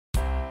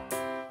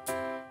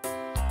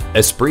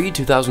ESPRIT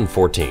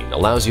 2014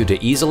 allows you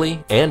to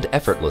easily and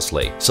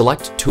effortlessly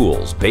select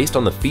tools based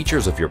on the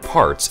features of your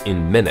parts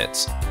in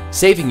minutes,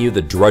 saving you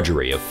the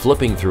drudgery of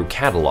flipping through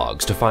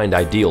catalogs to find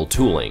ideal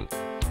tooling.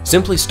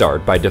 Simply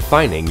start by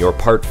defining your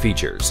part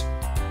features.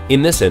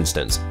 In this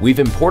instance, we've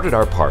imported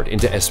our part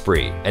into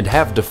ESPRIT and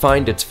have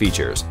defined its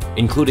features,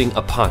 including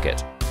a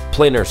pocket,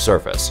 planar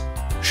surface,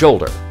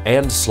 shoulder,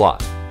 and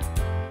slot.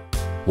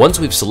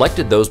 Once we've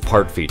selected those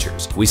part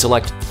features, we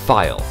select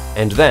File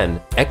and then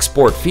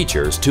Export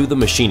Features to the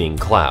machining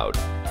cloud.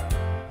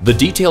 The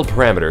detailed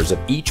parameters of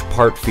each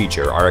part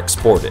feature are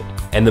exported,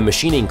 and the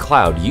machining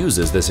cloud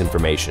uses this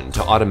information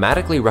to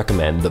automatically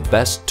recommend the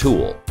best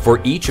tool for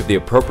each of the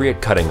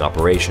appropriate cutting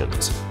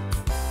operations.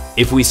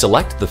 If we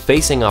select the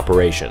facing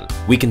operation,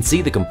 we can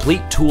see the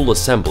complete tool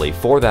assembly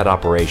for that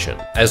operation,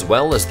 as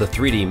well as the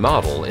 3D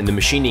model in the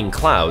machining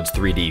cloud's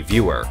 3D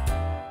viewer.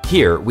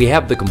 Here, we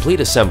have the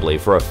complete assembly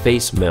for a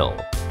face mill,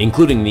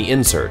 including the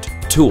insert,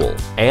 tool,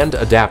 and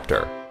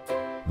adapter.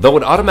 Though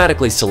it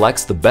automatically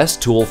selects the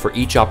best tool for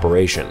each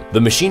operation,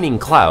 the machining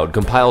cloud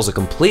compiles a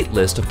complete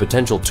list of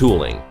potential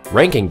tooling,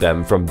 ranking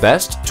them from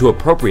best to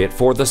appropriate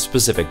for the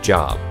specific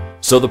job.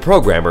 So the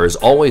programmer is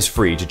always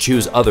free to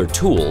choose other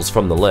tools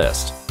from the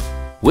list.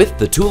 With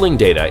the tooling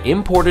data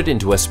imported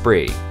into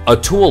ESPRIT, a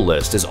tool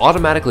list is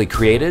automatically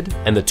created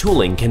and the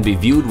tooling can be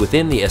viewed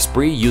within the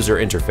ESPRIT user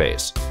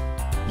interface.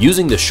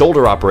 Using the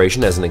shoulder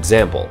operation as an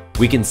example,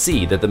 we can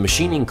see that the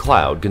machining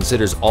cloud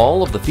considers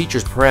all of the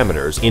features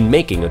parameters in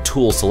making a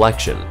tool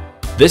selection.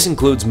 This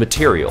includes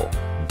material,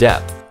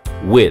 depth,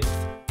 width,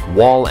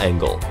 wall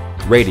angle,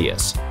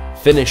 radius,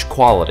 finish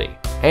quality,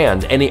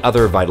 and any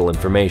other vital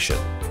information.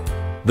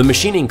 The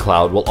machining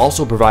cloud will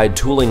also provide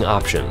tooling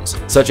options,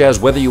 such as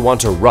whether you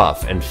want to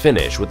rough and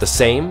finish with the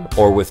same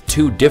or with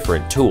two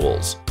different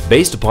tools,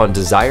 based upon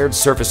desired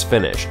surface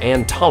finish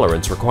and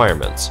tolerance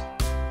requirements.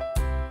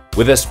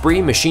 With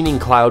ESPRIT Machining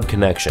Cloud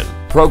connection,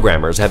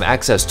 programmers have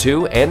access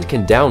to and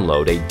can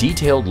download a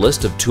detailed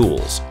list of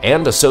tools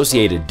and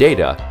associated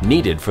data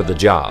needed for the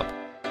job.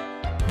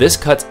 This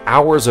cuts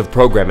hours of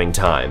programming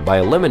time by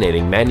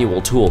eliminating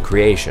manual tool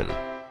creation.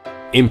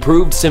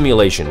 Improved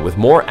simulation with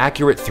more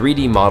accurate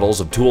 3D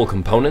models of tool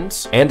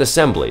components and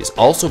assemblies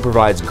also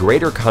provides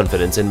greater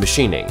confidence in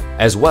machining,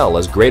 as well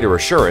as greater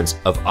assurance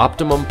of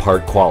optimum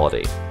part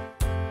quality.